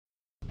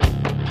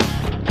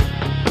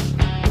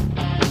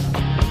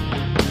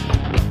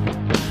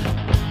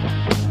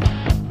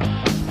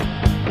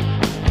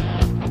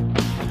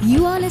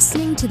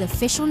listening to the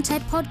Fish on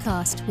Ted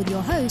podcast with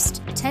your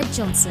host, Ted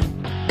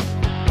Johnson.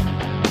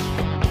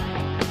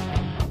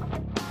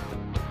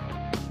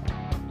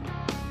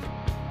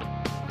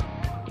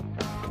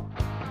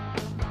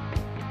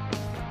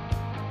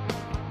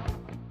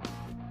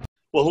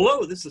 Well,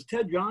 hello, this is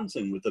Ted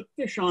Johnson with the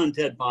Fish on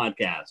Ted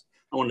podcast.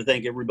 I want to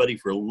thank everybody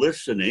for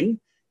listening.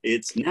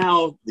 It's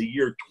now the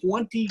year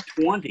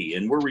 2020,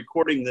 and we're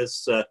recording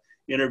this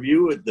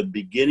interview at the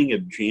beginning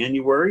of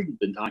January. We've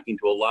been talking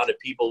to a lot of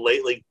people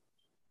lately.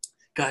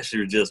 Gosh,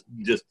 there's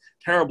just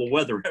terrible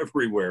weather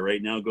everywhere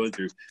right now, going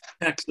through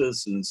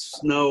Texas and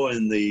snow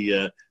in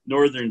the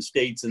northern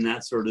states and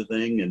that sort of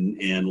thing,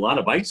 and a lot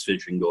of ice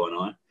fishing going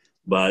on.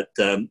 But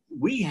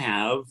we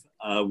have,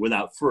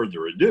 without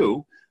further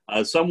ado,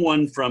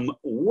 someone from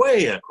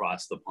way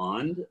across the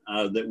pond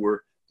that we're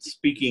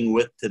speaking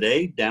with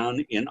today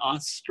down in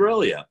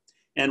Australia.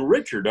 And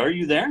Richard, are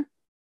you there?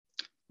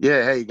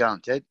 Yeah, how you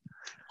going, Ted?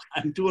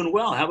 I'm doing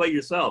well. How about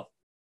yourself?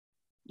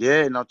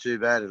 Yeah, not too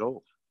bad at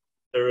all.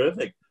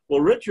 Terrific. Well,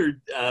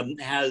 Richard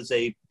has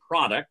a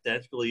product.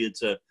 Actually,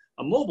 it's a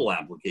mobile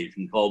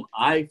application called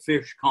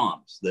iFish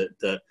Comps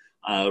that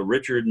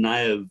Richard and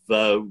I have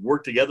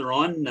worked together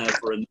on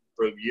for a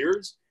number of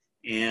years.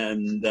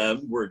 And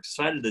we're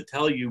excited to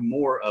tell you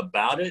more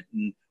about it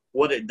and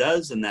what it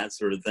does and that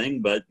sort of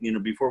thing. But,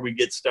 before we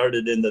get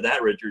started into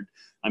that, Richard,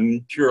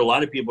 I'm sure a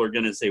lot of people are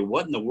going to say,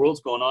 what in the world's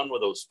going on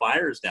with those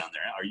fires down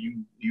there? Are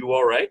you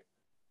all right?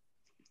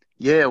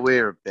 Yeah,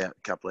 we're about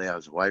a couple of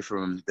hours away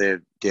from them.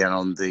 They're down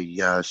on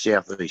the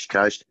southeast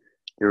coast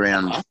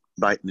around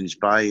Bateman's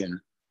Bay and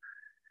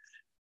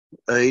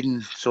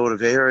Eden sort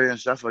of area and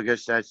stuff. I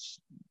guess that's,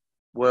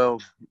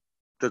 well,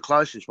 the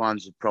closest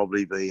ones would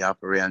probably be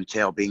up around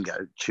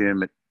Talbingo,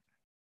 Chermit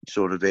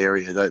sort of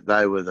area.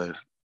 They were the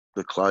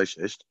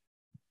closest.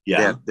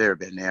 Yeah. They're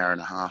about an hour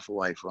and a half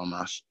away from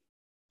us.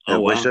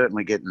 Oh, wow. We're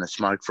certainly getting the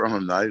smoke from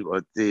them, though.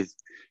 Like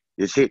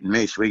it's hit and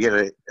miss. We get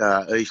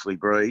a easterly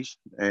breeze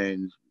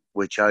and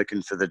we're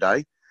choking for the day.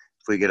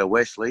 If we get a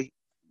westerly,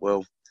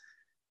 well,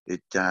 if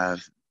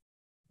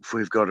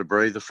we've got a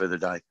breather for the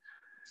day.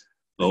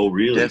 Oh,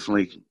 really?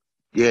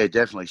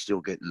 Definitely still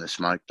getting the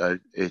smoke, though.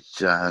 It's,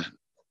 the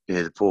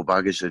poor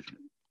buggers are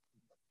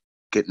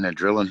getting their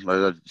drilling.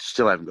 I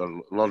still haven't got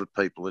a lot of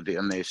people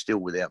down there still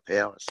without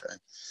power. So,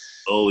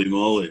 holy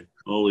moly!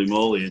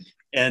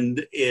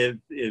 And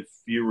if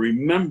you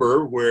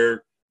remember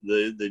where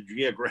the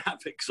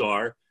geographics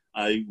are,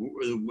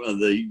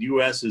 the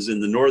U.S. is in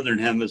the northern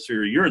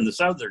hemisphere. You're in the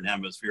southern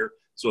hemisphere,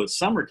 so it's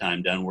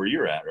summertime down where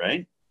you're at,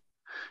 right?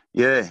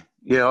 Yeah.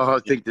 I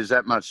think there's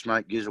that much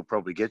smoke. Giz will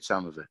probably get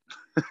some of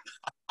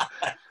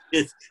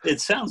it.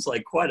 It sounds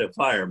like quite a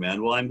fire,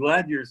 man. Well, I'm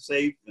glad you're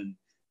safe,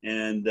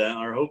 and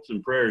our hopes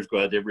and prayers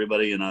go out to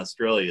everybody in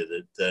Australia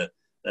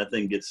that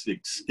thing gets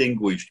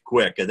extinguished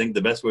quick. I think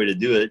the best way to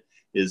do it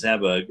is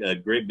have a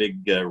great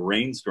big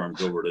rainstorm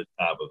go over the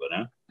top of it,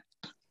 huh?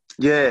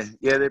 Yeah,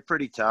 they're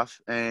pretty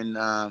tough. And,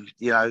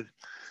 the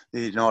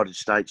United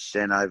States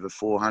sent over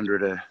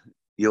 400 of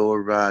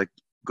your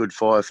good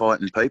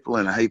firefighting people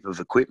and a heap of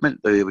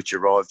equipment, which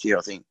arrived here,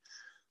 I think,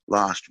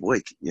 last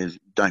week.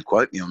 Don't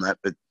quote me on that,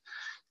 but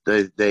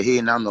they're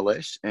here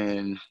nonetheless,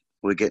 and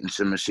we're getting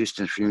some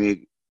assistance from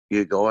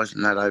you guys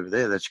and that over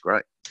there. That's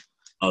great.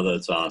 Oh,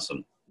 that's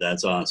awesome.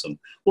 That's awesome.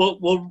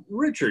 Well,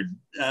 Richard,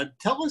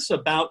 tell us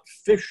about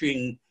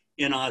fishing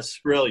in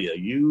Australia.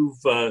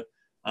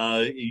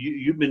 How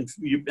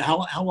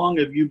long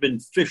have you been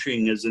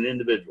fishing as an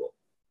individual?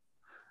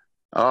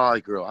 Oh, I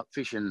grew up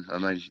fishing. I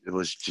mean, it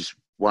was just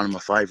one of my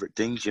favourite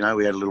things. We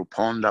had a little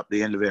pond up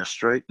the end of our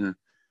street, and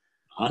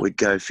we'd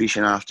go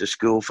fishing after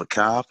school for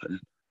carp and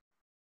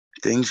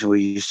things. And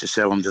we used to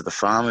sell them to the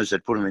farmers.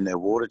 They'd put them in their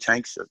water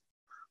tanks, a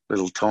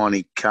little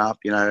tiny carp,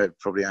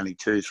 probably only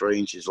 2-3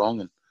 inches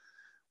long. And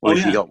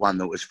if you got one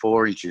that was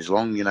 4 inches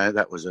long,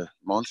 that was a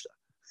monster.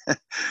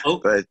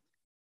 But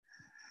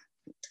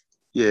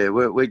yeah,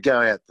 we'd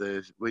go out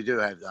we do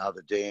have the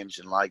other dams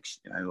and lakes,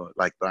 like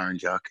Lake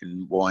Burrinjuck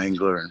and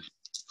Wyangler, and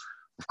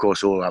of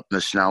course all up in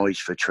the Snowies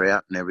for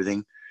trout and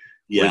everything.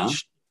 Yeah.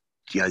 Which,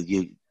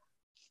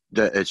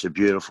 it's a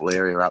beautiful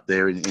area up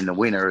there. In the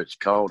winter, it's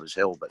cold as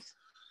hell, but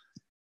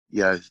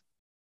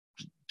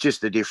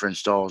just the different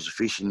styles of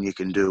fishing you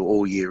can do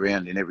all year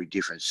round in every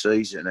different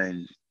season.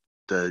 And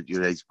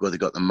they've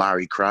got the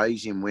Murray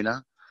Crays in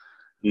winter,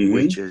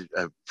 which is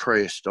a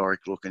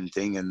prehistoric looking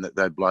thing, and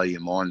they blow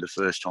your mind the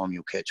first time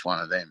you'll catch one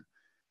of them.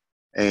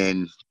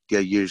 And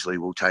usually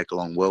we'll take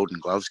along welding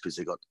gloves because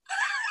they've got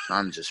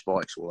tons of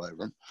spikes all over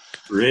them.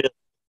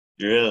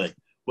 Really?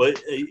 Well,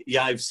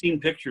 I've seen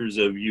pictures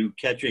of you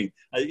catching.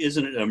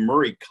 Isn't it a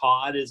Murray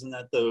cod? Isn't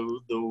that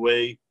the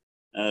way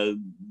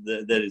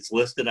that it's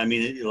listed? I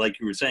mean, like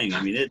you were saying,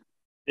 I mean,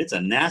 it's a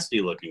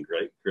nasty looking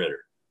critter.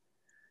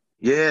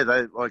 Yeah,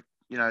 they'll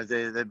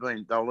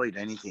eat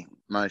anything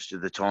most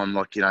of the time.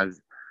 Like,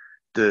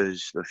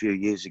 there's a few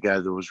years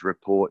ago, there was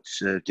reports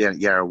down at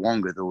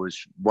Yarrawonga, there was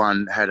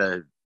one had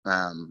a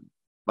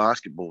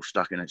basketball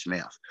stuck in its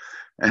mouth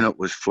and it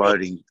was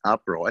floating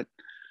upright.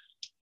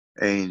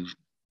 And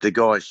the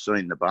guys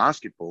seen the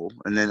basketball,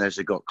 and then as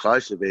they got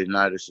closer, they're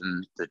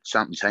noticing that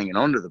something's hanging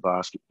onto the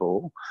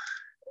basketball,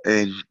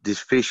 and this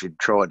fish had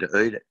tried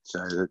to eat it.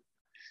 So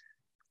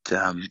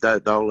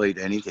that they'll eat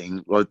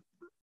anything. Like,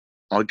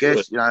 I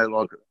guess, you know,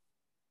 like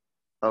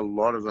a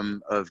lot of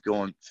them have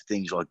gone for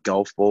things like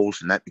golf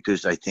balls and that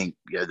because they think,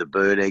 you know, the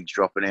bird eggs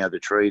dropping out of the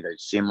tree, they're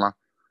similar.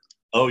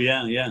 Oh,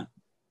 yeah, yeah.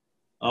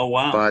 Oh,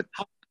 wow. But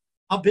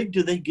how big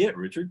do they get,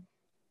 Richard?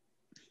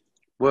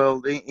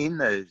 well,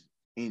 I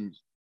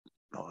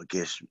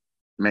guess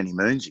many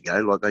moons ago,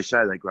 like they say,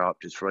 they grow up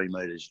to 3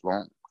 meters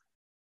long.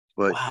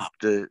 But Wow.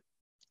 the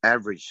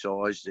average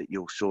size that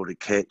you'll sort of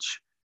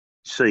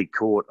see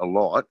caught a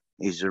lot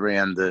is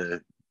around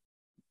the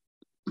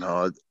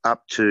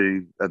up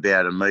to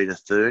about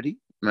 1.30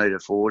 metre,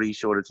 1.40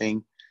 sort of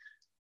thing.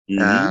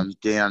 Mm-hmm.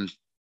 Down,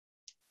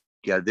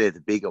 you know, they're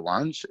the bigger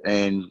ones,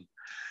 and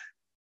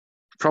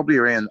probably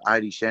around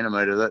 80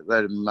 centimetre.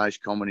 That are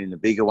most common in the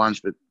bigger ones,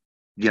 but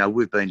you know,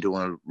 we've been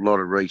doing a lot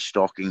of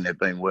restocking. They've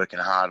been working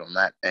hard on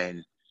that,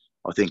 and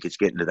I think it's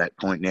getting to that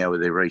point now where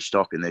they're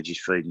restocking. They're just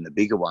feeding the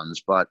bigger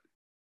ones, but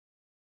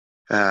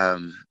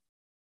our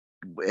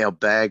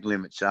bag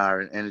limits are,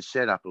 and it's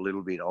set up a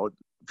little bit odd,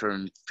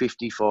 from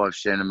 55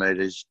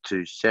 centimetres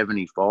to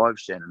 75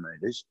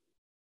 centimetres.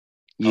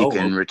 You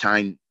can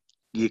retain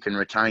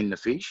the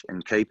fish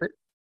and keep it,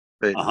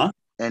 but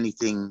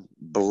anything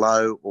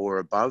below or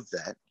above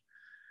that,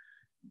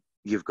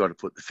 you've got to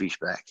put the fish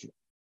back,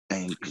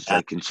 and because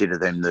they consider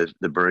them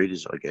the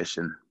breeders, I guess.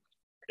 And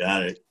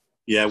got it.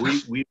 Yeah,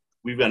 we've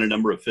got a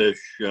number of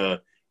fish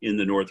in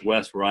the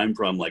Northwest where I'm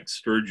from, like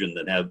sturgeon,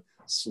 that have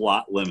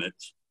slot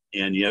limits,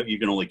 and you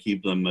can only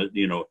keep them at,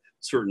 you know,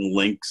 certain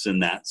lengths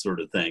and that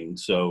sort of thing.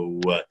 So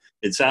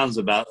it sounds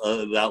about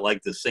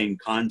like the same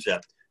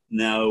concept.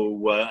 Now,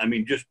 I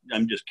mean,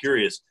 I'm just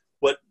curious,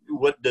 what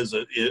does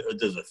a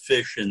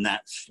fish in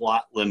that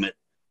slot limit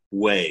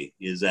weigh?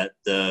 Is that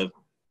a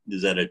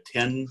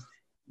 10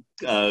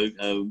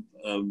 kilo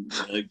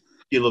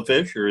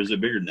fish, or is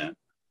it bigger than that?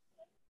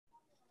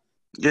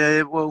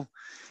 Yeah, well,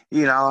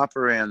 you know, up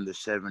around the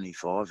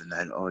 75 and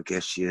that, I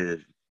guess you're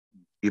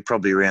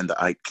probably around the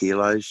 8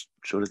 kilos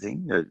sort of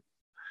thing.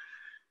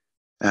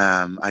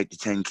 8 to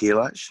 10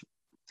 kilos,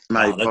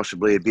 maybe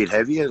possibly a bit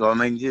heavier. I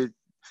mean,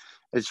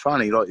 it's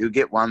funny, like you'll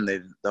get one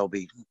that they'll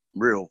be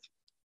real,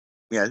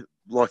 you know,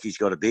 like he's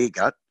got a beer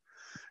gut,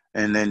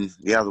 and then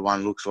the other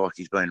one looks like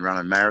he's been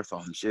running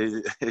marathons.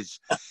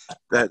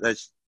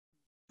 That's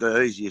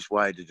the easiest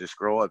way to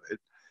describe it.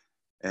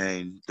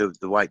 And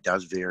the weight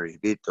does vary a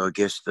bit. I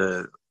guess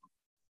the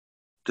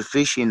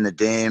fish in the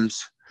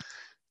dams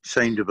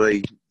seem to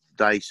be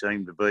the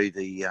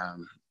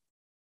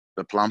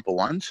plumper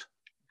ones.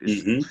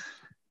 Mm-hmm.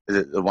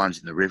 The ones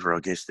in the river, I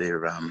guess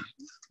they're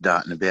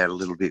darting about a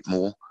little bit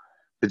more.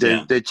 But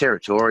they're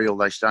territorial.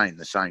 They stay in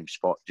the same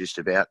spot just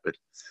about. But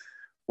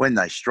when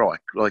they strike,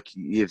 like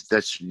you've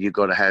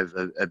got to have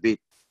a bit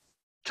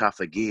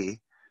tougher gear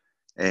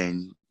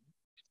and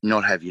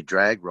not have your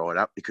drag right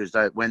up, because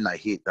when they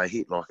hit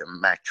like a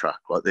Mack truck.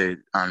 Like, they're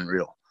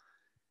unreal.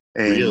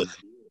 And, really?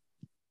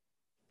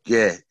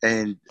 Yeah,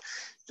 and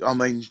I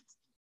mean,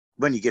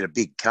 when you get a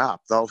big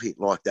carp, they'll hit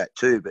like that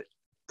too. But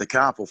the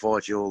carp will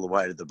fight you all the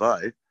way to the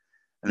boat.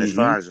 And as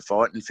far as the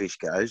fighting fish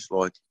goes,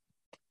 like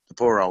the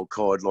poor old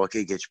cod, like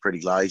he gets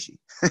pretty lazy.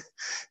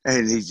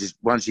 And he just,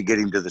 once you get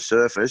him to the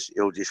surface,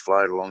 he'll just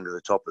float along to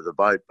the top of the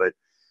boat. But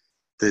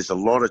there's a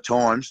lot of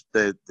times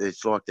that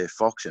it's like they're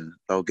foxing.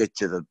 They'll get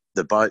to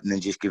the boat and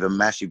then just give a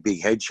massive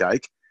big head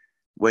shake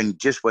when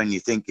you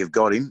think you've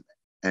got him,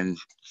 and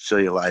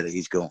see you later,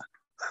 he's gone.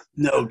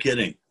 No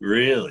kidding.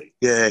 Really?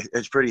 Yeah,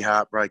 it's pretty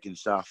heartbreaking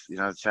stuff. You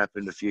know, it's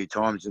happened a few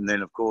times. And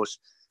then, of course,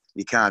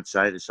 you can't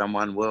say to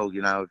someone, well,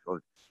 you know, I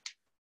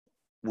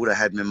would have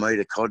had me meet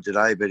a cod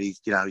today, but he's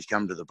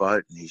come to the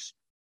boat and he's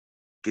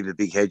given a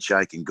big head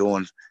shake and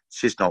gone. It's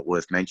just not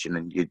worth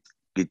mentioning.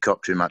 You'd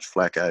cop too much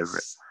flack over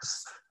it.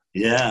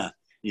 Yeah,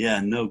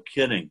 no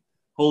kidding.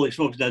 Holy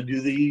smokes! Now,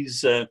 do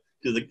these does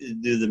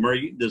the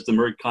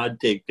Murray cod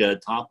take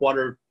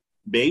topwater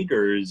bait,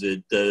 or is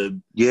it?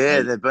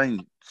 They've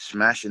been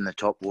smashing the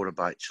topwater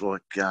baits,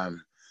 like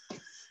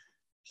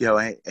you know,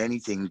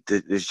 anything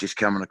that is just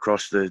coming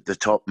across the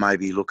top,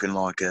 maybe looking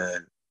like a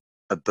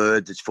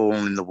bird that's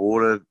fallen in the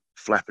water,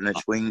 flapping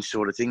its wings,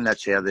 sort of thing.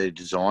 That's how they're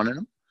designing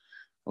them,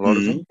 a lot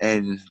of them.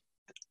 And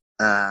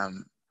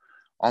I'm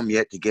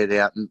yet to get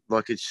out and,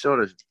 like, it's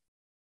sort of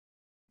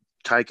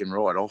taken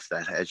right off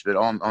that hatch, but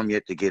I'm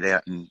yet to get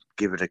out and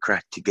give it a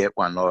crack to get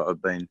one.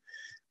 I've been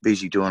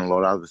busy doing a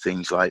lot of other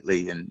things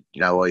lately, and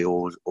you know, I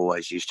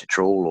always used to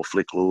trawl or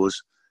flick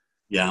lures,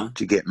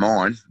 to get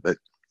mine. But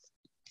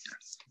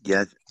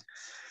yeah,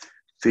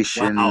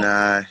 fishing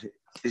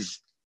is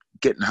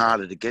getting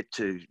harder to get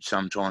to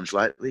sometimes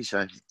lately.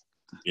 So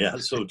yeah,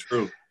 so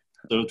true.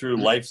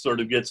 Life sort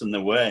of gets in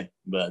the way,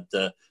 but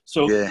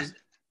so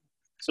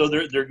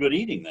they're good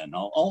eating then,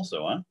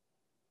 also, huh?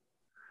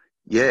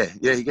 Yeah,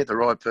 you get the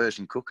right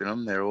person cooking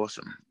them, they're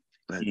awesome.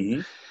 But,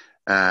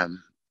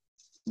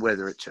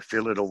 whether it's a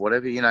fillet or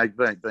whatever, you know,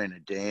 being a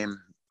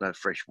dam,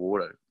 fresh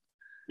water.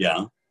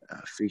 Yeah.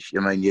 fish. I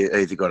mean, you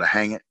either got to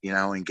hang it,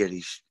 and get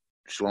his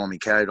slimy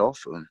coat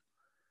off and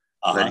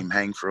let him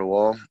hang for a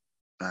while.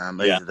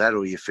 Either that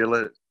or you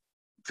fillet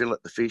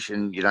the fish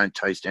and you don't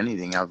taste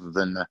anything other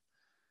than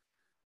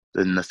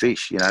the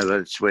fish.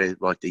 That's where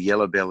like the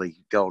yellow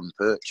belly golden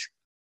perch.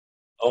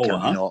 I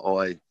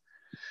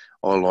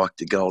like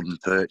the golden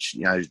perch,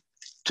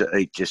 to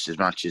eat just as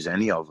much as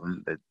any of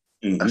them, but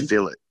a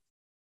fillet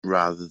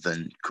rather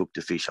than cook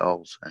the fish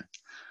whole. So.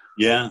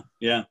 Yeah.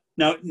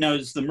 Now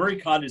is the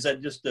Murray cod, is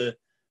that just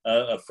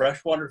a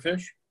freshwater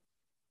fish?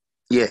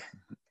 Yeah.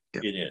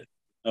 Yep. It is.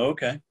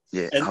 Okay.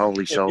 Yeah,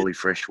 wholly solely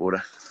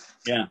freshwater.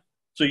 Yeah.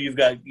 So you've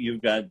got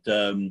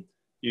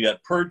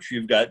perch,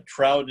 you've got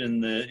trout in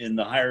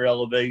the higher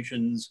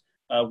elevations.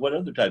 What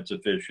other types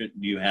of fish do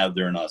you have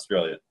there in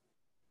Australia?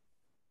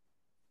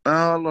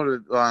 A lot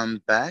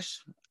of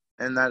bass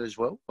and that as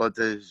well. Like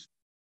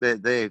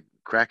they're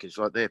crackers.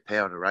 Like their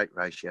power to rate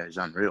ratio is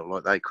unreal.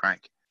 Like they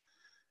crank.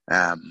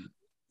 The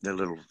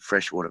little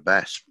freshwater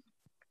bass.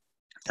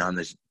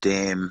 There's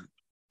Dam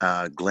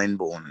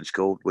Glenbourne, it's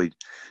called. We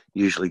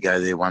usually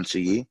go there once a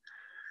year.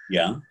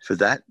 Yeah. For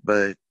that,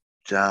 but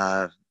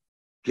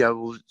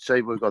we'll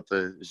see. We've got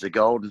the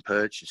golden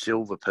perch, the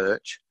silver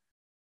perch.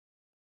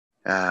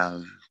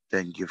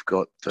 Then you've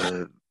got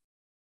the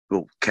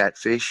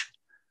catfish.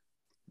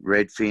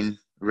 Redfin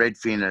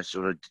are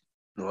sort of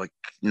like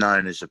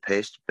known as a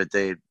pest, but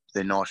they're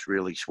nice,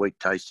 really sweet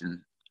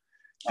tasting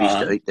fish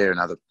to eat. They're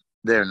another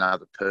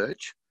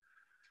perch.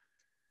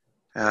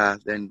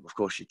 Then of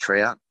course your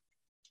trout,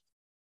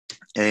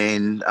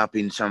 and up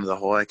in some of the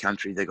higher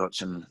country they got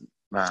some.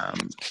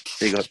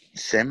 They got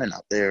salmon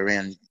up there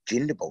around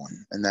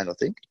Jindabyne and that, I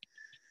think.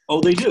 Oh,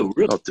 they do,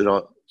 really? Not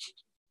that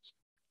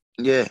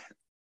yeah.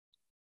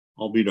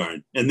 I'll be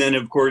darned. And then,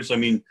 of course, I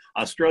mean,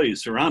 Australia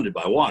is surrounded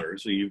by water,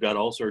 so you've got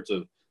all sorts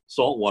of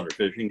saltwater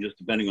fishing, just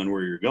depending on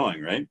where you're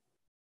going, right?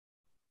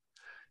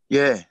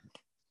 Yeah.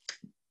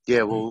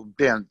 Yeah, well,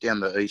 down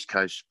the East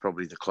Coast,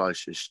 probably the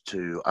closest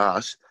to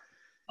us.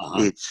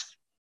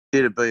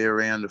 It'd be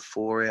around a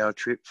 4-hour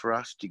trip for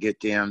us to get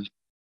down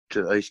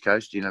to the East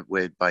Coast,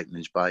 where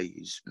Bateman's Bay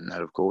is, and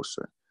that, of course.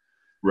 So.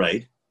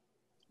 Right.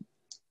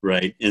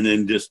 And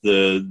then just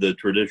the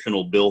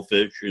traditional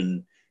billfish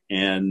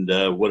and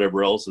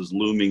whatever else is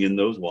looming in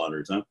those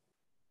waters, huh?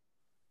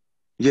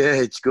 Yeah,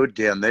 it's good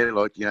down there.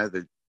 Like,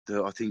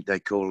 I think they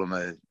call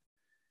them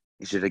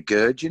is it a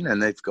gurgeon?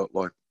 And they've got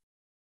like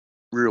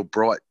real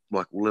bright,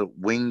 like little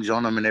wings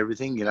on them and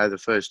everything. The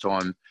first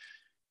time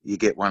you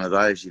get one of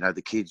those,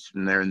 the kids,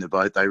 when they're in the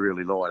boat, they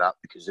really light up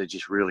because they're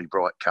just really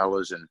bright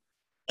colours. And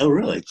oh,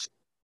 really?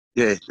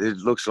 Yeah, it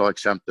looks like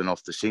something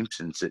off The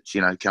Simpsons that's,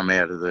 come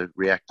out of the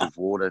reactive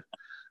water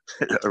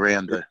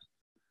around the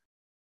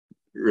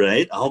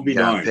right. I'll be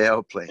darned.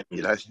 Power plant,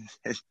 Then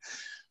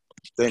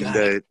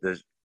the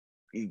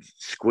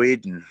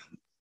squid and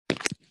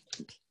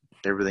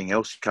everything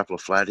else, a couple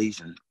of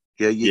flatties, and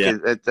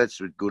that's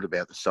what's good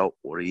about the salt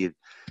water.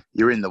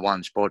 You're in the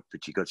one spot,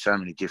 but you've got so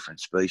many different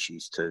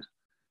species to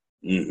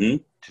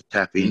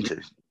tap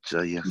into.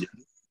 So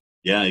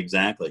yeah,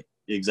 exactly.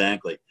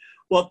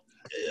 Well,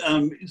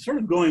 sort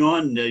of going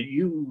on,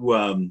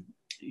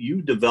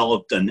 you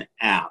developed an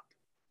app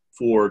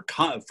for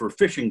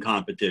fishing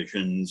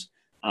competitions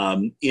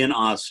in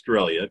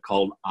Australia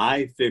called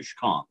iFish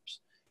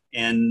Comps.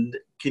 And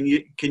can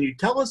you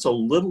tell us a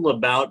little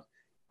about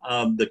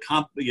the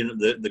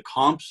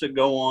comps that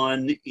go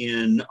on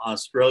in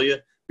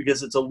Australia,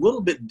 because it's a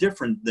little bit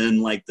different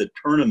than like the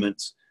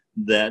tournaments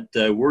that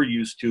we're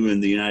used to in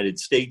the United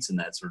States and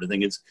that sort of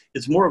thing.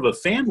 It's more of a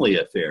family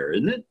affair,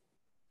 isn't it?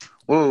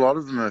 Well, a lot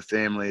of them are a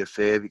family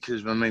affair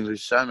because,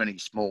 there's so many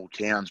small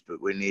towns,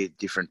 but we're near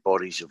different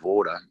bodies of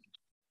water.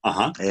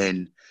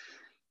 And,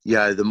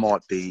 there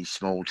might be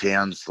small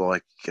towns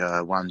like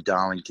one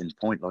Darlington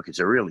Point, like it's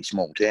a really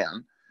small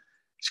town.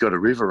 It's got a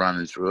river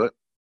running through it.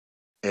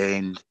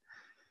 And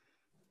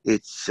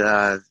it's,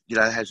 it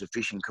has a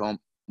fishing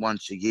comp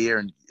once a year,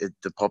 and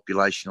the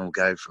population will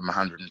go from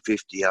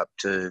 150 up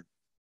to,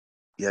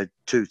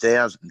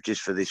 2,000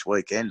 just for this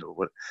weekend or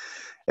what.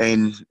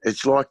 And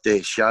it's like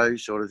their show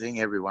sort of thing.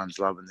 Everyone's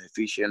loving their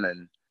fishing,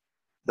 and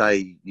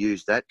they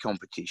use that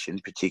competition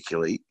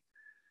particularly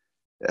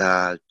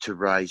to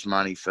raise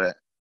money for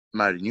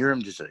motor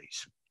neuron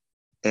disease.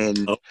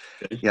 And,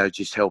 it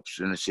just helps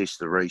and assists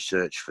the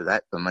research for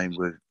that.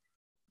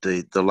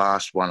 The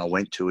last one I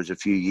went to was a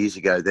few years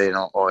ago there, and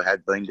I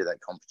had been to that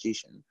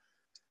competition.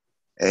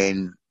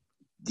 And,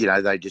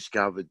 they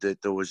discovered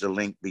that there was a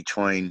link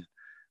between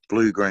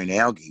blue-green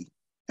algae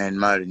and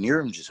motor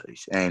neuron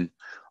disease. And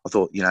I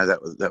thought, that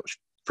was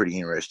pretty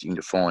interesting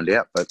to find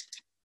out. But,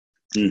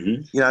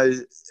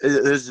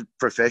 there's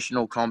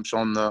professional comps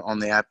on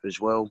the app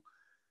as well,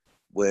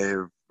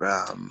 where,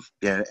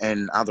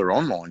 and other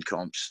online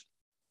comps,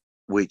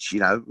 which,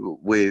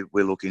 we're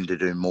looking to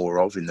do more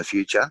of in the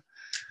future.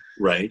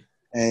 Right.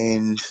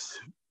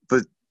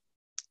 But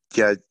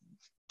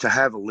to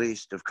have a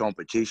list of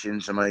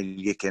competitions,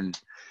 you can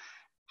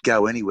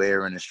go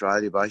anywhere in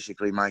Australia,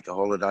 basically make a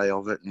holiday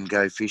of it and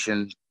go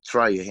fishing,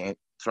 throw your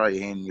throw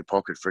your hand in your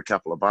pocket for a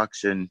couple of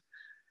bucks and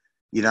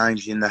your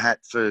name's in the hat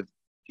for,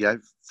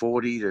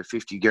 40 to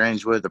 50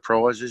 grand's worth of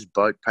prizes,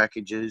 boat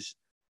packages,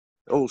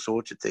 all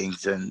sorts of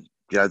things. And,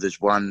 there's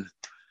one,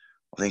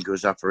 I think it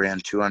was up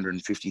around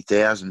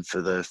 250,000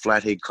 for the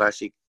Flathead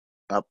Classic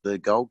up the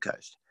Gold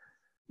Coast.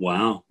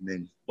 Wow. And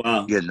then,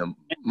 wow. The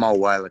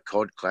Mulwala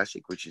Cod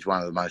Classic, which is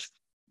one of the most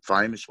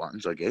famous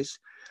ones, I guess.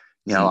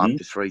 Mm-hmm. Up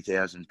to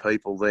 3,000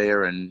 people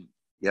there and,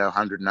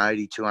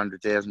 $180,000,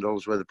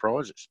 $200,000 worth of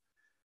prizes.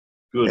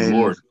 Good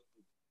Lord.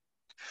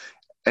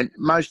 And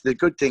the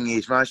good thing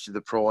is most of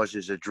the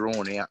prizes are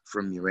drawn out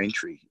from your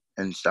entry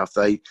and stuff.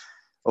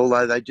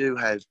 Although they do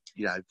have,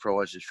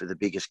 prizes for the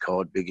biggest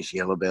cod, biggest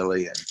yellow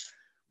belly and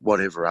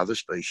whatever other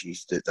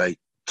species that they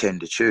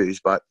tend to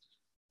choose. But,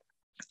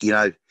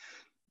 you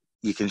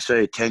can see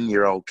a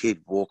 10-year-old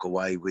kid walk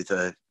away with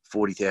a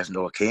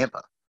 $40,000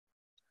 camper.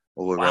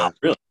 Or, wow,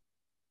 really?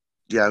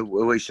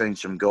 We've seen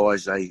some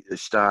guys, they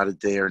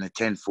started there in a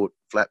 10-foot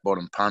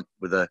flat-bottom punt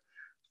with a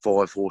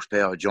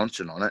 5-horsepower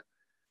Johnson on it.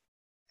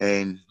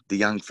 And the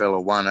young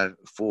fella won a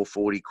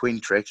 440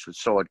 Quintrex with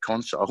side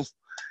console,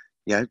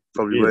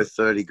 probably worth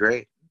 30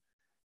 grand.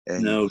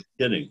 And no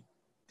kidding.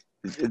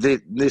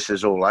 This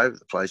is all over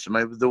the place. I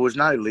mean, there was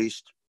no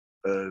list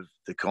of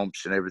the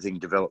comps and everything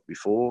developed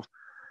before.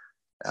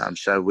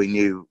 So we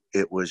knew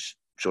it was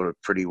sort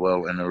of pretty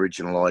well an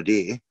original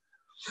idea.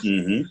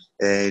 Mm-hmm.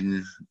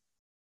 And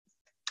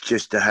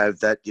just to have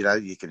that,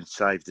 you can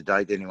save the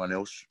date. Anyone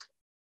else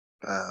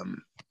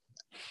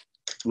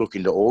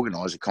looking to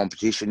organise a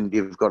competition,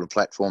 you've got a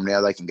platform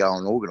now. They can go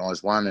and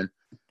organise one and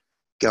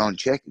go and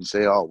check and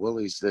see. Oh, well,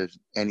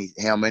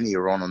 how many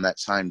are on that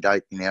same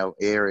date in our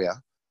area?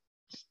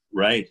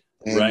 Right.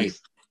 And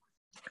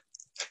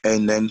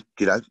then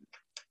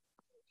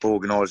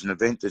organise an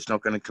event that's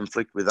not going to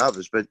conflict with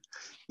others. But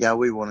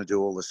we want to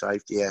do all the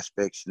safety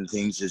aspects and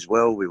things as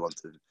well. We want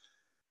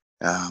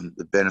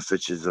the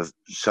benefits of the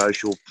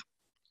social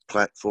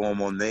platform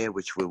on there,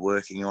 which we're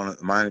working on at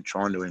the moment,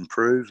 trying to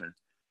improve. And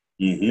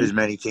there's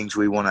many things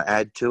we want to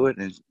add to it,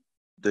 and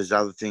there's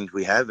other things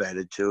we have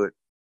added to it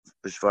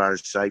as far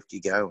as safety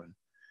go and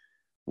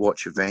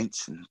watch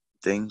events and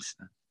things.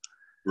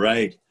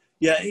 Right.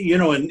 Yeah,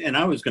 and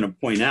I was going to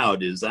point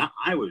out is that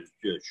I was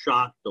just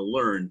shocked to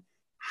learn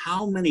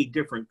how many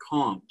different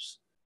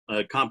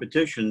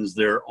competitions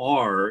there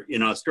are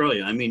in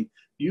Australia. I mean,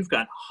 you've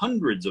got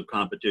hundreds of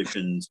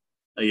competitions,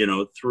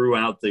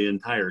 throughout the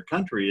entire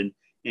country.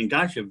 And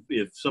gosh,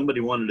 if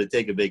somebody wanted to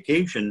take a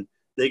vacation,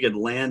 they could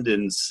land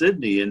in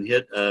Sydney and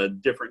hit a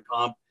different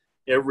comp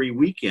every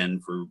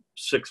weekend for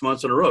 6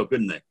 months in a row,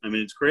 couldn't they? I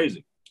mean, it's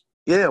crazy.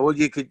 Yeah, well,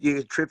 you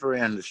could trip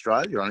around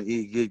Australia on it.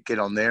 You get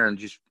on there and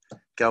just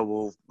go,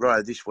 well,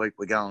 right, this week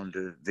we're going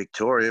to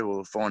Victoria.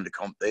 We'll find a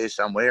comp there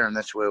somewhere, and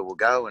that's where we'll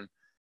go. And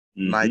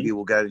maybe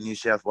we'll go to New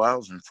South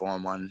Wales and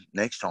find one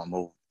next time.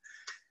 Well,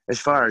 as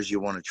far as you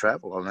want to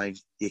travel, I mean,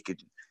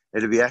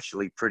 it'd be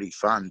actually pretty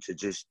fun to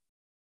just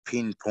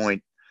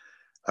pinpoint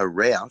a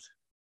route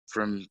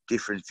from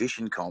different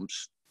fishing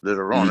comps that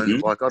are on.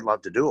 And I'd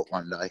love to do it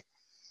one day.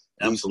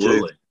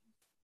 Absolutely.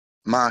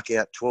 Mark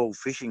out 12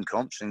 fishing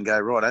comps and go,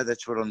 right,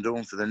 that's what I'm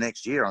doing for the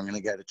next year. I'm going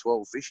to go to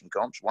 12 fishing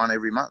comps, one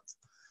every month.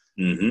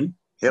 You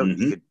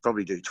could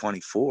probably do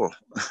 24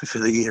 for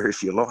the year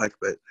if you like.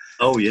 But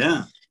oh,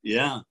 yeah.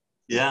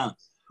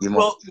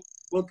 Well,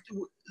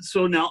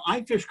 so now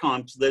iFish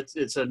Comps,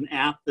 it's an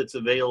app that's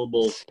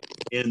available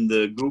in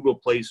the Google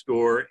Play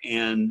Store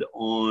and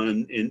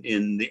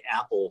in the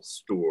Apple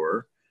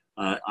Store,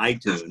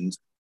 iTunes.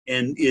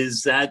 And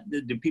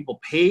do people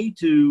pay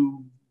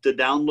to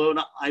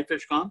download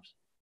iFish Comps?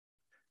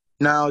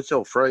 No, it's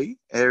all free.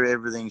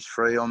 Everything's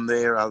free on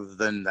there other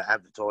than the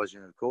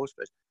advertising, of course.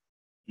 But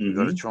you've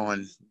got to try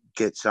and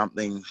get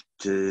something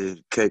to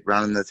keep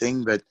running the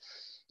thing. But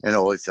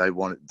if they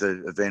want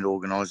the event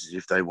organisers,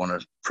 if they want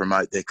to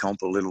promote their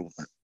comp a little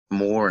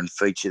more and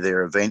feature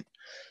their event,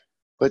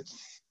 but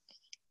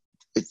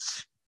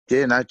it's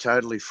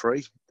totally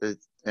free. That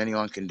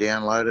anyone can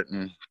download it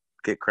and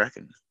get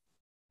cracking.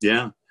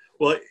 Yeah,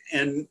 well,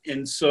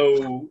 and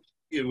so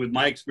with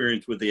my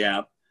experience with the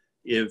app,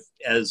 if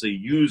as a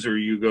user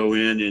you go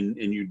in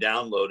and you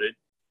download it,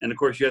 and of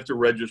course you have to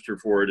register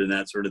for it and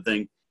that sort of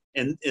thing,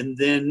 and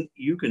then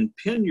you can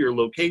pin your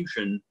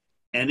location.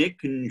 And it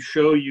can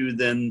show you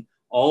then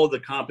all the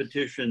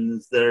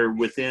competitions that are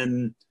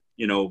within,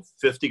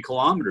 50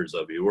 kilometers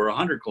of you or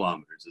 100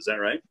 kilometers. Is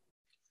that right?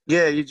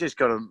 Yeah, you just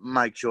got to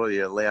make sure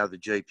you allow the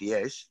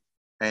GPS,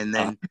 and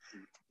then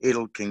it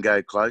can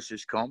go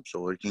closest comps,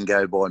 or it can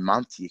go by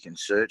month. You can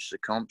search the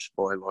comps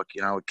by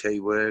a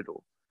keyword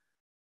or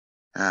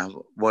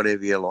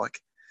whatever you like.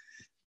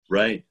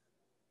 Right.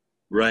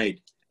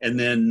 And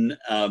then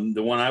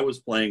the one I was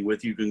playing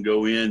with, you can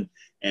go in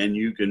and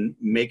you can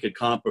make a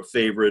comp a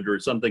favorite or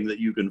something that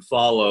you can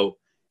follow.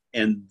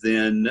 And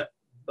then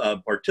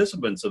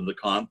participants of the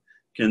comp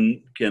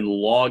can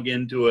log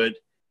into it,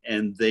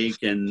 and they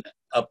can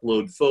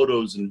upload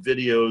photos and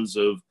videos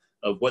of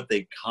what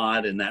they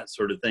caught and that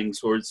sort of thing.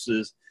 So it's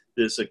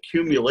this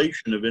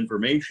accumulation of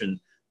information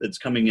that's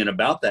coming in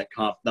about that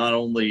comp, not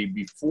only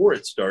before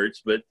it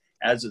starts, but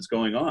as it's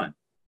going on.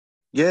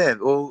 Yeah,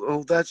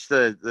 well, that's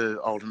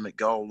the ultimate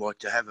goal, like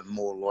to have it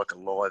more like a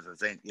live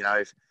event. You know,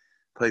 if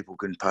people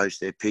can post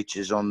their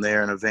pictures on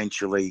there, and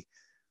eventually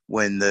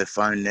when the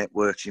phone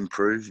networks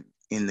improve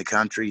in the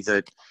country,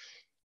 that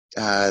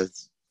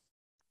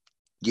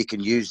you can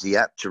use the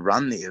app to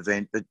run the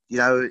event. But, you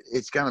know,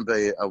 it's going to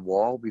be a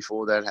while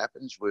before that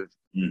happens. We've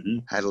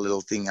had a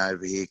little thing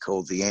over here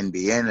called the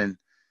NBN,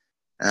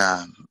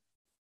 and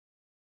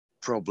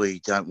probably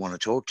don't want to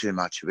talk too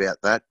much about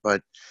that.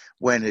 But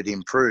when it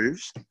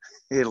improves,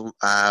 it'll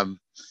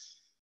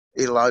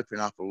open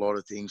up a lot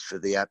of things for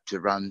the app to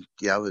run.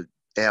 You know,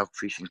 our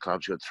fishing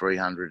club's got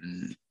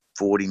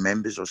 340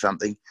 members or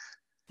something.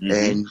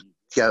 And,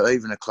 you know,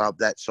 even a club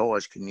that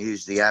size can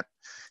use the app,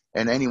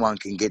 and anyone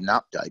can get an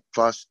update.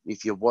 Plus,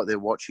 if they're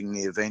watching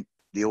the event,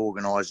 the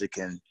organiser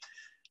can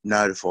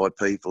notify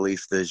people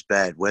if there's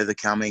bad weather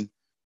coming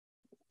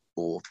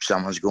or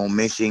someone's gone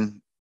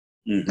missing.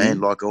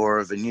 And or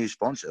of a new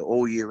sponsor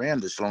all year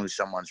round, as long as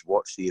someone's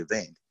watched the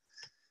event.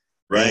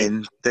 Right.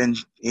 And then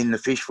in the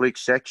Fish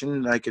Flicks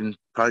section, they can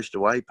post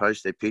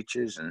their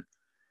pictures and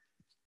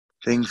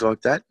things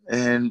like that.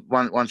 And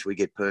once we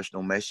get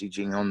personal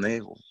messaging on there,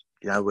 you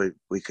know,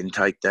 we can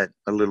take that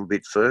a little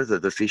bit further,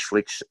 the Fish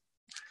Flicks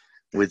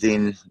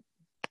within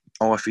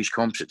iFish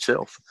Comps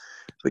itself.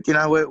 But, you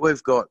know,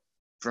 we've got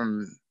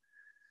from,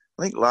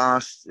 I think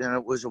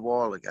it was a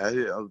while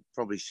ago,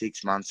 probably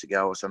 6 months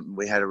ago or something,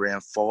 we had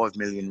around 5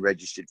 million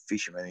registered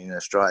fishermen in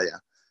Australia.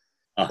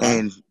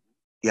 And,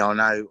 you know, I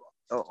know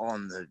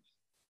on the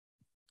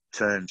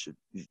terms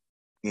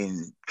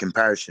in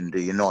comparison to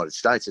the United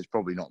States, it's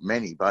probably not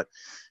many, but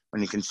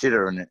when you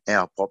consider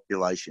our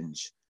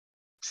population's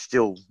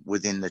still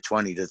within the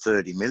 20 to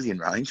 30 million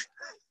range.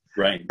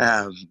 Right.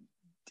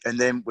 And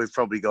then we've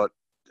probably got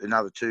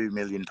another 2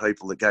 million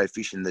people that go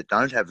fishing that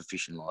don't have a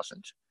fishing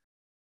licence.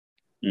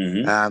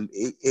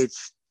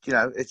 It's, you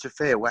know, it's a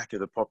fair whack of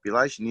the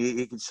population.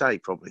 You can say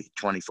probably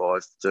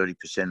 25,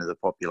 30% of the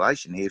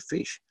population here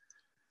fish.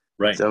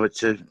 Right. So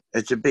it's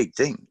a big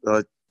thing.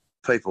 Like,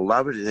 people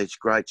love it. It's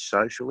great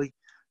socially,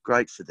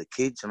 great for the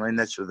kids. I mean,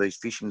 that's what these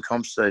fishing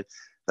comps,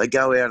 they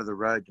go out of the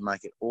road to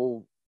make it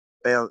all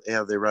out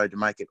of their road to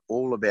make it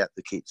all about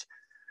the kids.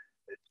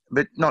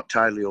 But not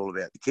totally all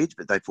about the kids,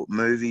 but they put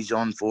movies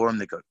on for them.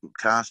 They've got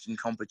casting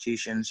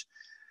competitions.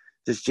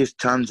 There's just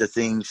tons of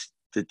things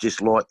that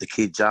just light the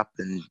kids up,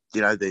 and,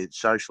 you know, they're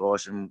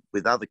socialising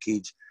with other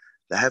kids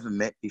they haven't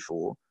met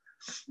before.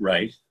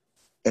 Right.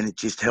 And it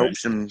just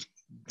helps them.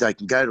 They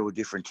can go to a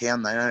different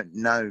town. They don't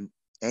know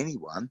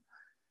anyone.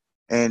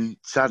 And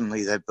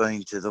suddenly they've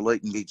been to the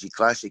Leeton Gidgee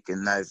Classic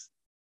and they've,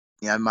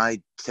 you know,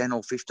 made 10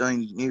 or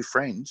 15 new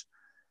friends.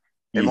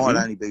 It might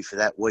only be for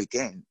that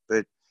weekend,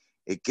 but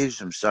it gives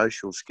them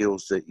social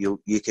skills that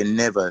you can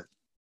never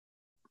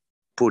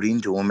put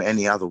into them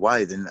any other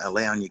way than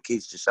allowing your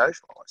kids to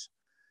socialise.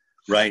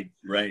 Right,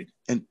 right.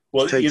 And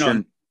well, you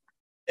know,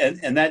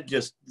 and that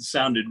just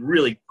sounded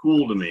really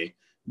cool to me,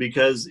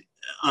 because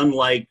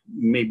unlike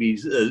maybe,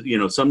 you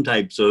know, some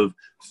types of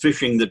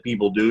fishing that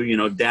people do, you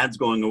know, Dad's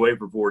going away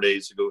for 4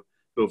 days to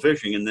go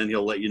fishing, and then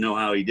he'll let you know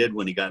how he did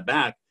when he got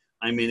back.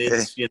 I mean,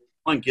 it's, you know,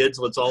 come on, kids,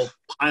 let's all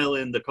pile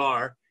in the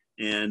car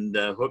and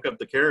hook up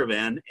the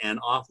caravan, and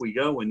off we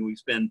go. And we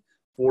spend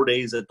 4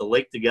 days at the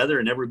lake together,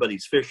 and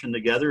everybody's fishing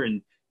together,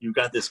 and you've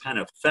got this kind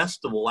of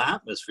festival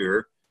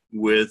atmosphere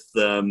with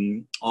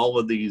all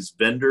of these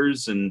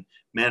vendors and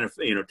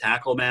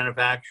tackle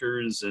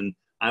manufacturers, and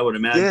I would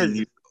imagine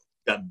you've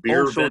got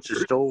beer all sorts of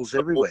stalls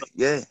everywhere.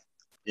 Yeah,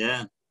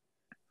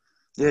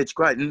 it's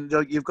great. And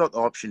you've got the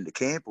option to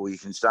camp, or you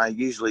can stay.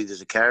 Usually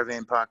there's a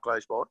caravan park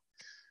close by,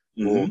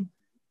 or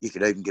you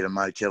could even get a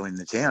motel in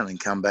the town and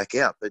come back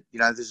out. But, you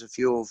know, there's a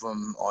few of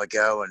them I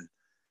go,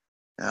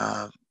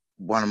 and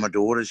one of my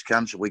daughters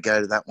comes, so we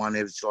go to that one.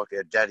 It's like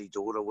our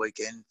daddy-daughter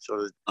weekend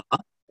sort of,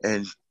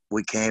 and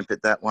we camp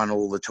at that one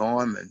all the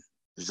time. And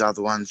there's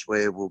other ones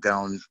where we'll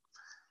go and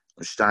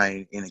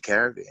stay in a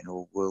caravan,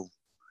 or we'll,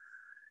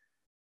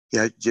 you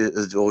know,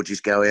 or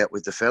just go out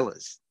with the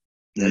fellas.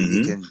 You know,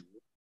 you can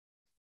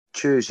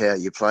choose how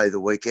you play the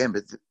weekend,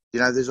 but, you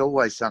know, there's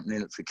always something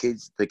in it for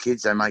kids. The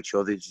kids, they make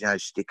sure there's, you know,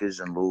 stickers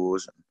and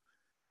lures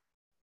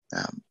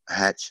and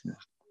hats and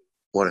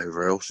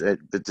whatever else.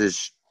 But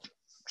there's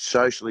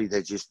socially,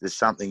 there's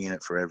something in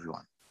it for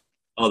everyone.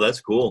 Oh,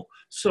 that's cool.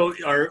 So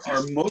are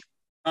most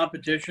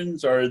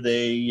competitions, are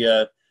they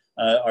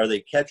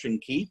catch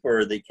and keep, or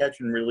are they catch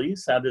and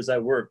release? How does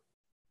that work?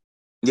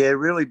 Yeah,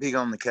 really big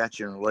on the catch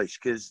and release,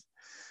 because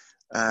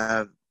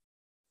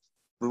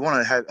we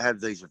want to have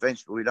these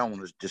events, but we don't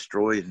want to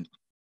destroy and,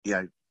 you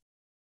know,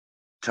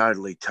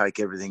 totally take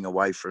everything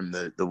away from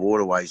the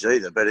waterways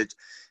either. But it's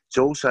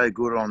also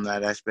good on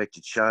that aspect.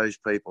 It shows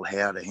people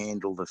how to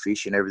handle the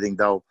fish and everything.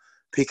 They'll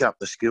pick up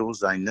the skills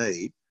they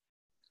need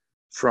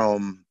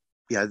from,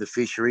 you know, the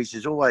fisheries.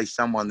 There's always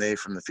someone there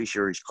from the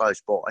fisheries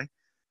close by.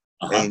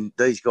 And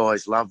these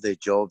guys love their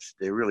jobs.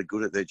 They're really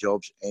good at their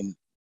jobs, and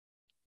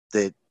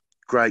they're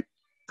great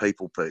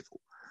people.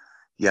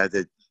 You know,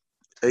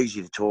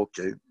 easy to talk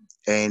to.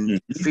 And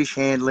fish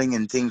handling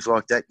and things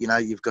like that, you know,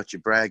 you've got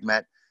your brag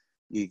mat,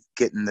 you're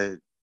getting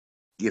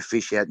your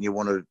fish out and you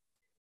want to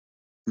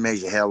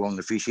measure how long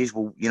the fish is.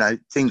 Well, you know,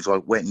 things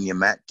like wetting your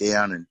mat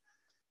down and,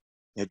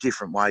 you know,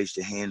 different ways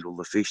to handle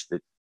the fish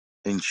that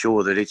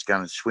ensure that it's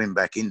going to swim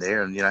back in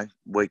there, and, you know,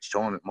 week's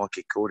time it might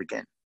get caught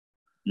again.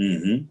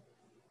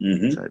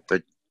 So,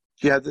 but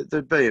yeah,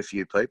 there'd be a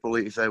few people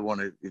if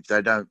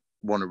they don't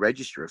want to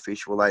register a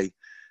fish, well, they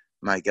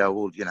may go,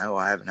 well, you know,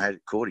 I haven't had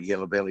it caught a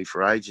yellow belly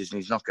for ages, and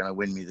he's not going to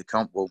win me the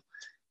comp. Well,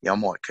 yeah, I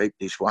might keep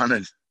this one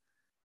and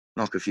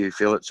knock a few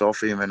fillets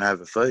off him and have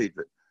a feed,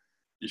 but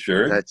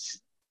sure, that's,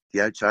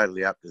 you know,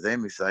 totally up to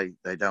them if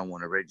they don't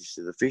want to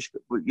register the fish.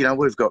 But, you know,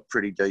 we've got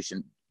pretty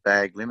decent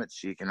bag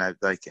limits. They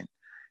can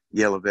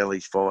yellow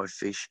bellies 5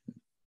 fish.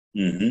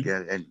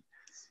 Yeah, and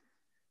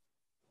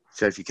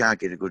so if you can't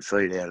get a good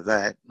feed out of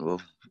that,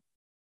 well,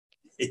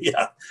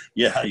 yeah,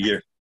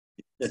 you're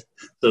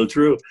so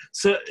true.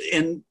 So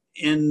and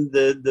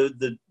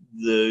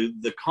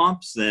the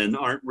comps then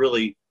aren't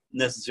really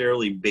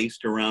necessarily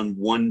based around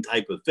one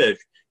type of fish.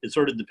 It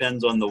sort of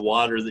depends on the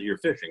water that you're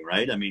fishing,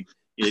 right? I mean,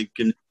 it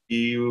can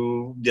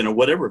you know,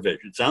 whatever fish.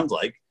 It sounds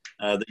like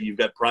that you've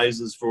got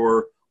prizes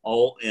for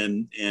all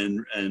and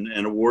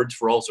awards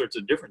for all sorts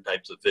of different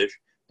types of fish,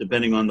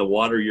 depending on the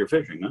water you're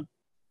fishing, huh?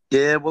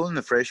 Yeah, well, in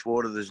the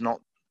freshwater, there's not,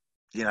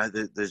 you know,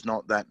 there's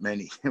not that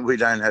many. We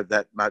don't have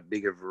that much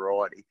bigger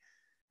variety.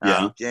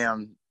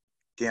 Down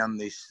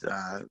this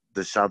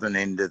the southern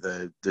end of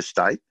the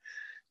state,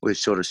 we're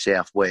sort of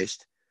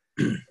southwest.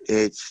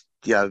 It's,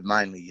 you know,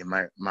 mainly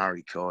your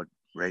Murray cod,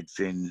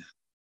 redfin,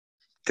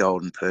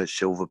 golden perch,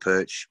 silver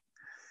perch.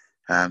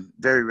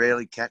 Very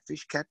rarely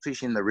catfish.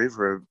 Catfish in the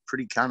river are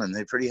pretty cunning.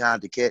 They're pretty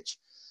hard to catch.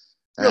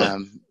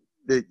 Really?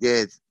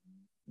 Yeah,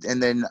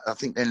 and then I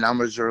think their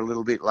numbers are a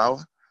little bit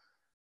lower.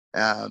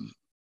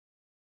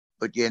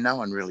 But yeah, no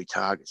one really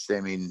targets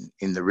them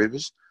in the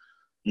rivers.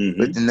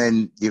 But and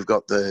then you've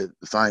got the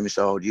famous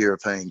old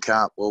European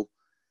carp. Well,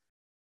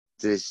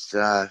 there's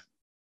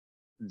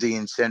the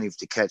incentive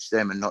to catch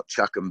them and not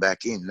chuck them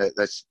back in.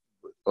 That's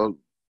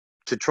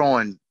to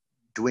try and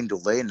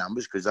dwindle their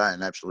numbers because they're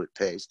an absolute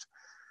pest.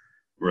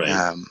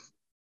 Right.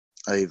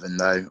 Even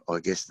though I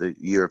guess the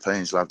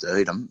Europeans love to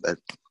eat them, but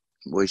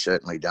we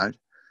certainly don't.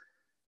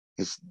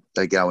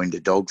 They go into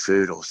dog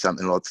food or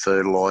something like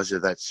fertiliser.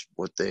 That's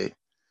what they're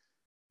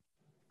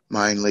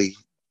mainly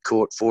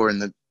caught for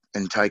and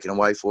taken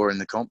away for in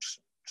the comps.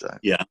 So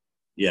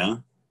yeah,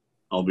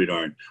 I'll be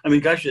darned. I mean,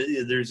 gosh,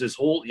 there's this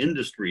whole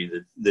industry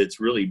that's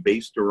really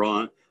based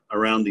around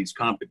these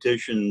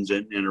competitions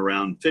and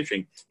around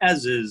fishing,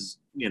 as is,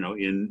 you know,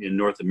 in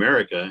North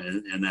America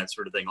and that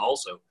sort of thing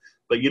also.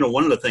 But, you know,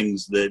 one of the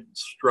things that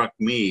struck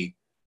me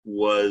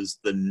was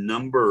the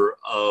number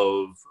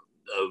of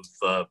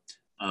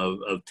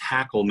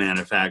tackle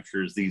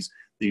manufacturers, these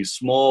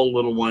small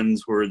little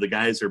ones where the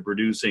guys are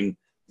producing,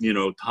 you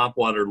know,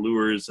 topwater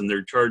lures, and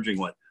they're charging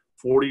what,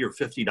 $40 or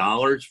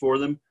 $50 for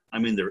them. I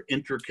mean, they're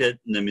intricate,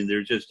 and I mean,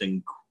 they're just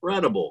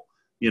incredible,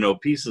 you know,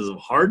 pieces of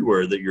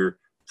hardware that you're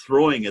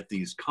throwing at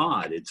these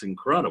cod. It's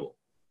incredible.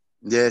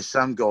 Yeah,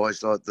 some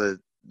guys like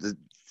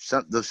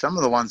some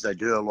of the ones they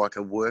do are like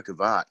a work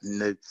of art,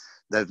 and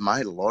they've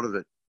made a lot of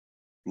it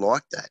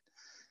like that.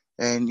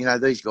 And, you know,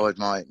 these guys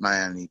may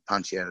only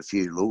punch out a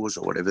few lures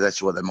or whatever.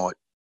 That's why they might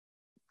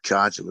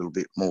charge a little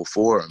bit more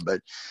for them.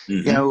 But,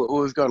 you know,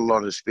 we've got a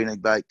lot of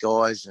spinnerbait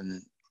guys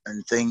and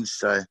things.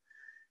 So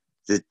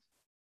that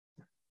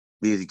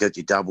you've got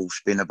your double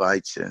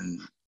spinnerbaits,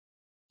 and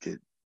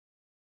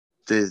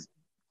the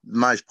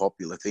most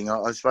popular thing,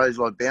 I suppose,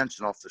 like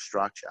bouncing off the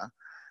structure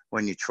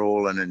when you're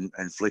trawling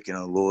and flicking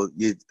a lure,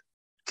 you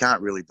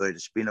can't really beat a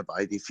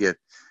spinnerbait if you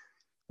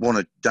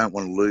don't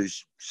want to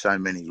lose so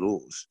many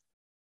lures.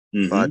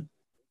 But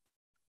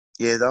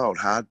yeah, the old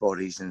hard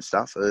bodies and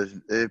stuff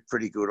they're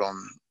pretty good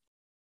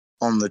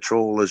on the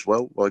trawl as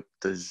well. Like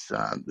there's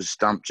the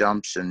stump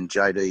jumps and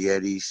JD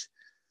Eddies.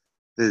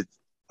 There's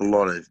a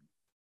lot of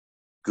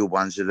good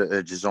ones that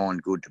are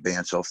designed good to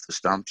bounce off the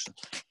stumps.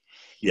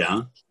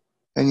 Yeah.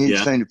 And you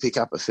seem to pick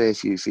up a fair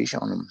few fish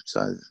on them.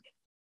 So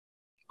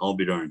I'll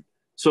be darned.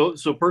 So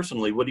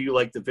personally, what do you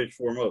like to fish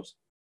for most?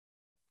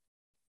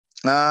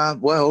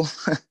 Well,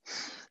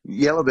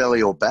 yellow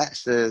belly or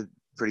bass, they're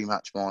pretty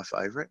much my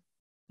favourite.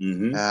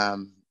 I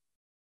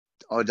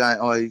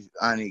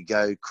only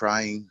go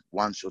craying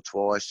once or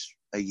twice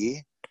a year,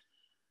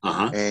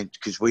 and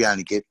because we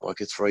only get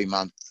like a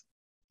 3-month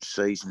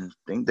season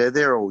thing. They're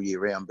there all year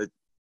round, but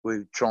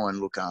we try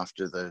and look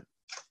after the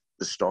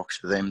stocks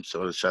for them,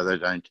 sort of, so they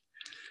don't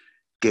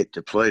get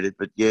depleted.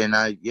 But yeah,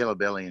 no, yellow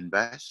belly and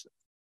bass.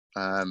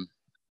 Don't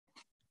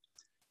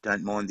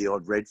mind the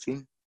odd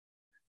redfin.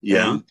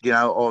 Yeah. And, you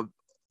know, I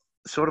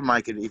sort of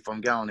make it, if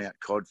I'm going out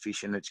cod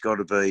fishing, it's got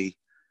to be,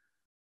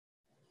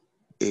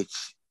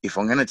 if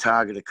I'm going to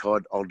target a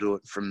cod, I'll do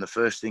it from the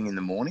first thing in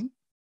the morning.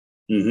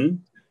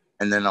 And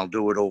then I'll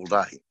do it all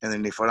day. And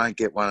then if I don't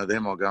get one of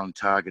them, I'll go and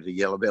target a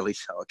yellow belly,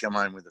 so I come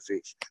home with a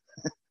fish.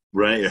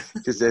 Right.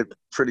 Because they're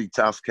pretty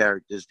tough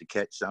characters to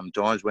catch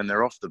sometimes. When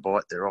they're off the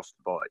bite, they're off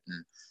the bite.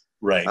 And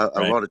Right.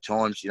 a lot of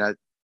times,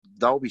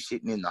 they'll be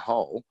sitting in the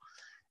hole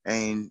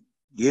and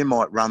you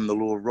might run the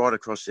lure right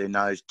across their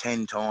nose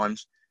 10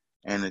 times,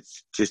 and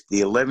it's just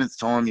the 11th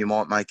time you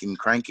might make him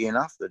cranky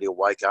enough that he'll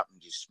wake up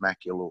and just smack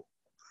your lure.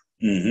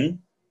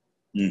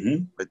 Mm-hmm.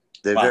 Mm-hmm. But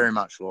they're very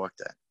much like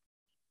that.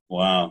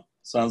 Wow.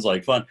 Sounds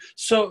like fun.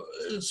 So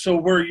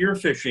where you're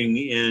fishing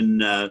in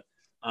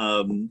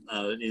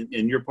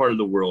your part of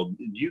the world,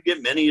 do you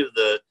get many of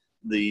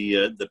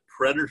the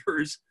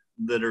predators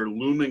that are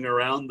looming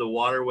around the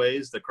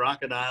waterways, the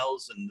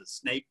crocodiles and the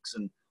snakes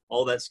and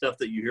all that stuff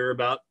that you hear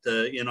about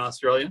in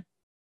Australia?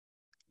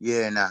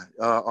 Yeah, no,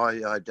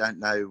 I don't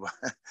know.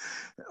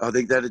 I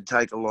think that'd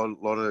take a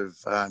lot of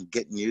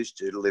getting used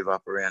to live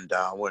up around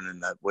Darwin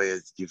and that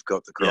where you've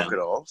got the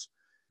crocodiles.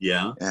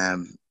 Yeah.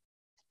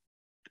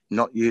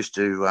 Not used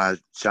to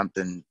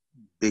something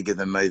bigger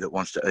than me that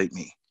wants to eat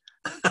me.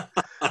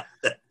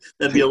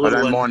 That'd be a little.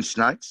 I don't mind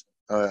snakes.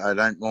 I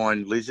don't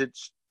mind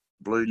lizards,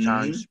 blue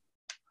tones,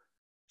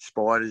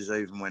 spiders,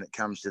 even when it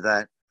comes to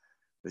that.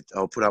 But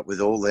I'll put up with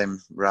all them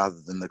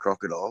rather than the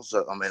crocodiles.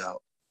 I mean,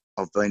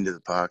 I've been to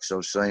the parks,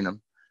 I've seen them.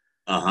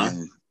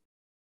 And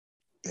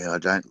yeah, I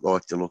don't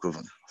like the look of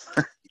them.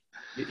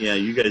 Yeah,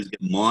 you guys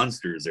get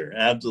monsters there.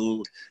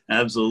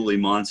 Absolutely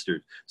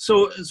monsters.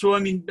 So I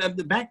mean,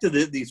 back to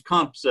these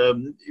comps.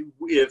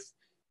 If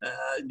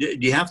do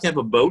you have to have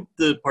a boat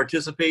to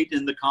participate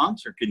in the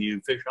comps, or can you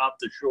fish off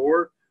the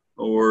shore,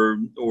 or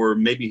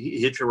maybe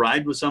hitch a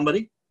ride with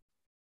somebody?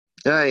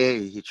 Yeah,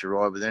 you hitch a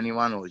ride with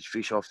anyone, or you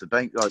fish off the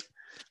bank. Like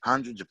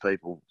hundreds of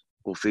people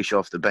will fish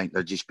off the bank.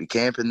 They'll just be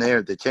camping there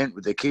at the tent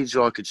with their kids,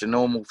 like it's a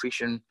normal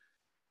fishing.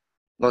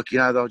 Like,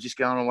 they'll just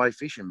going away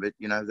fishing, but,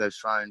 they've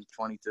thrown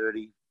 20,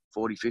 30,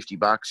 40, 50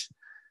 bucks,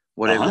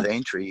 whatever the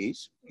entry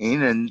is,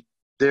 in, and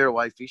they're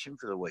away fishing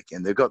for the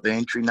weekend. They've got the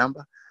entry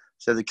number,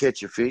 so they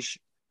catch a fish.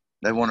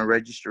 They want to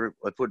register it.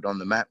 They put it on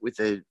the map with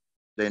their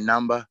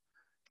number,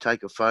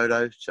 take a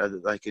photo so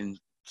that they can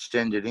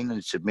send it in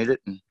and submit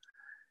it and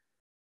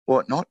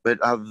whatnot.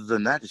 But other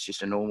than that, it's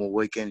just a normal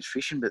weekend's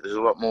fishing, but there's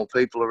a lot more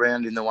people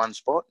around in the one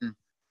spot, and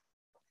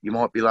you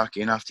might be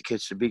lucky enough to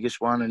catch the biggest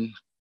one and,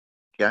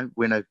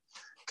 win a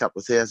couple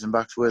of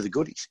 $1,000 worth of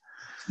goodies.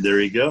 There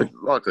you go. But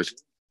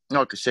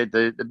like I said,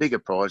 the bigger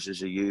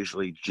prizes are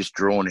usually just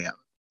drawn out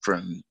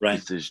from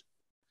if there's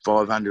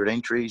 500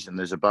 entries and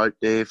there's a boat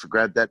there, for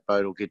grab that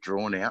boat will get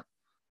drawn out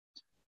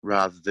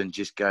rather than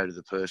just go to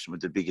the person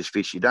with the biggest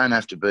fish. You don't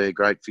have to be a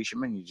great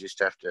fisherman. You just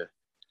have to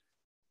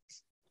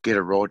get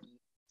a rod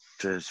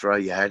to throw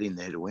your hat in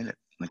there to win it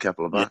and a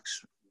couple of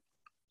bucks.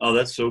 Oh,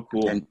 that's so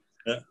cool. And,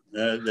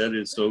 that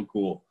is so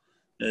cool.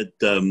 And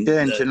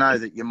to know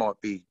that you might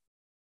be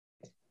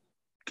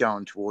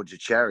going towards a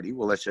charity,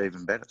 well, that's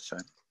even better. So,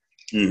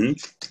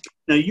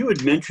 Now, you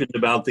had mentioned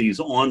about these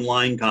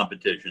online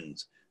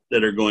competitions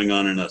that are going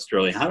on in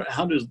Australia. How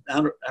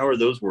are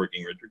those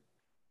working, Richard?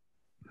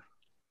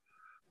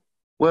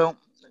 Well,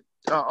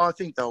 I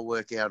think they'll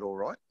work out all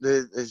right.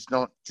 There's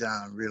not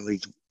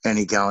really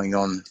any going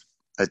on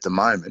at the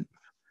moment,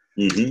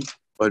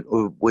 but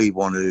we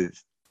want to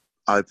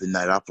open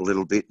that up a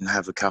little bit and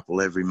have a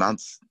couple every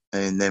month,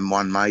 and then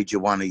one major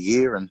one a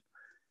year,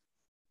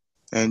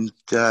 and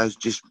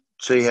just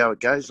see how it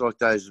goes. Like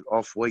those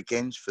off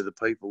weekends for the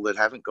people that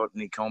haven't got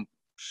any comps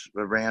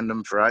around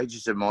them for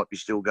ages, that might be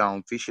still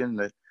going fishing,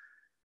 that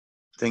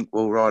think,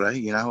 well, righto,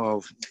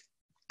 I'll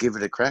give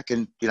it a crack,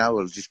 and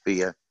it'll just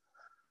be a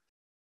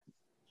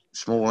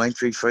small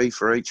entry fee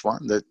for each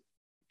one that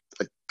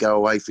go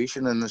away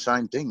fishing, and the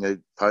same thing, they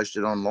post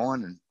it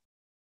online and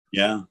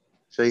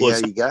see how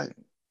you go.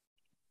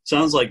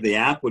 Sounds like the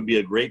app would be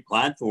a great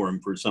platform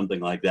for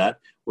something like that,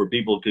 where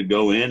people could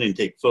go in and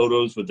take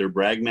photos with their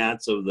brag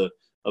mats of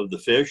the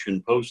fish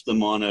and post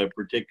them on a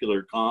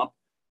particular comp.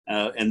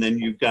 And then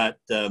you've got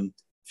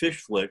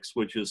Fish Flicks,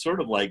 which is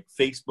sort of like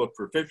Facebook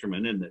for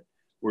fishermen, isn't it?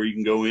 Where you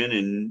can go in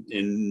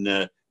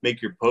and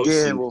make your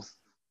posts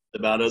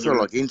about other... Sort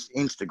of like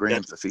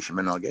Instagram for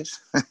fishermen, I guess.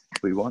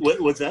 We want.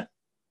 What's that?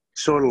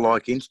 Sort of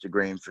like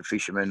Instagram for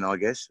fishermen, I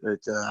guess. But,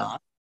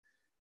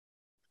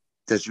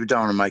 we don't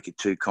want to make it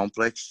too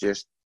complex,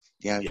 just,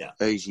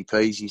 easy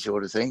peasy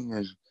sort of thing.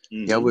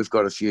 And, we've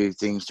got a few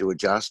things to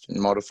adjust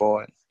and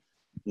modify.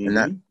 And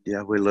that,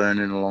 we're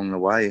learning along the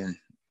way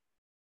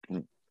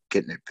and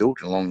getting it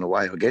built along the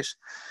way, I guess.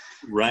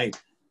 Right.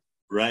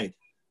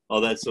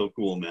 Oh, that's so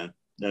cool, man.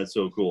 That's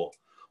so cool.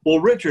 Well,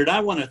 Richard, I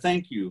want to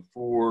thank you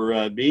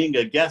for being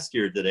a guest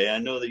here today. I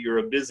know that you're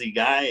a busy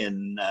guy,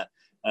 and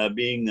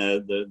being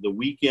the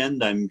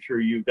weekend, I'm sure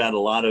you've got a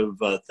lot of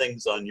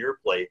things on your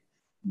plate.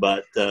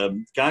 But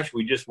gosh,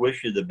 we just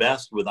wish you the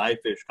best with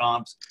iFish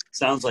Comps.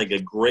 Sounds like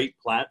a great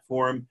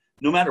platform.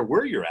 No matter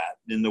where you're at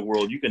in the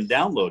world, you can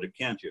download it,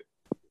 can't you?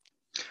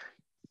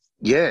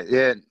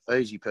 Yeah,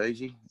 easy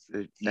peasy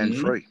and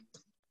free.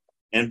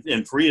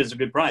 And free is a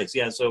good price.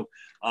 Yeah, so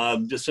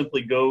just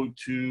simply go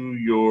to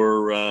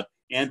your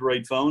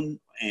Android phone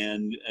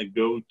and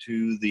go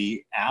to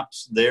the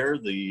apps there,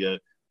 the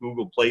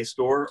Google Play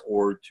Store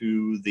or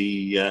to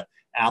the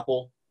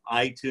Apple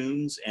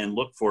iTunes and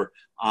look for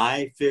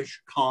iFish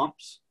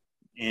Comps,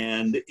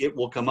 and it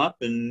will come up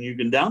and you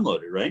can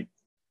download it, right?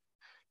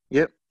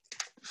 Yep,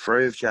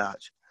 free of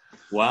charge.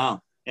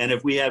 Wow. And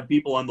if we have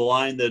people on the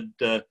line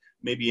that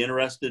may be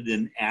interested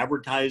in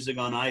advertising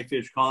on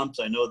iFish Comps,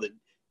 I know that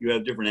you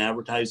have different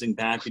advertising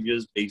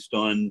packages based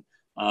on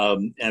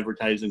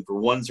advertising for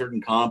one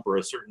certain comp or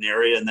a certain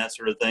area and that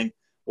sort of thing.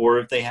 Or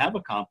if they have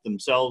a comp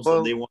themselves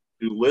and they want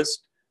to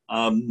list,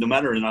 no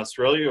matter in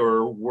Australia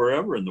or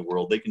wherever in the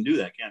world, they can do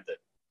that, can't they?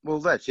 Well,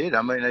 that's it.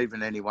 I mean,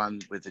 even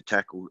anyone with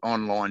a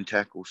online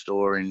tackle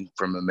store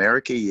from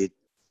America, you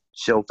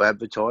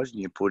self-advertise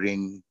and you put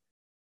in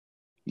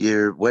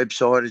your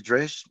website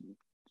address,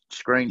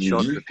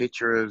 screenshot the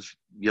picture of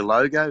your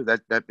logo,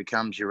 that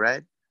becomes your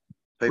ad.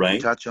 People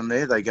touch on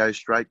there, they go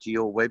straight to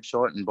your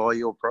website and buy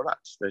your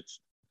products. That's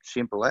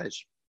simple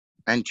as.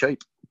 And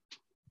cheap.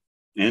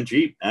 And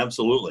cheap,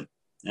 absolutely.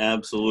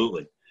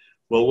 Absolutely.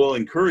 Well, we'll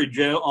encourage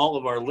all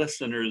of our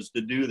listeners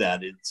to do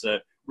that. It's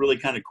really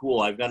kind of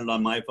cool. I've got it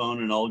on my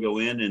phone, and I'll go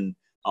in and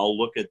I'll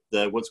look at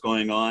what's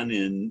going on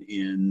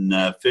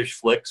in Fish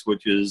Flicks,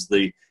 which is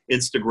the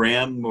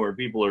Instagram where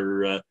people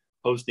are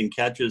posting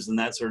catches and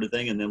that sort of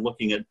thing, and then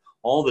looking at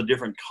all the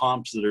different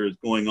comps that are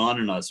going on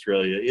in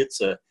Australia.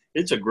 It's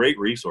a great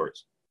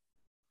resource.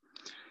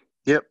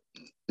 Yep.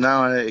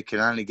 No, it can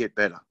only get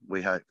better,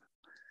 we hope.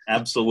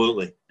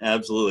 Absolutely.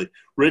 Absolutely.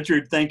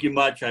 Richard, thank you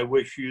much. I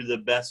wish you the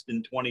best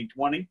in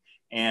 2020,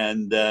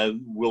 and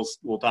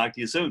we'll talk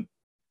to you soon.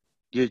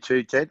 You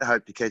too, Ted. I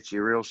hope to catch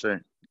you real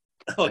soon.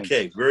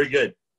 Okay, very good.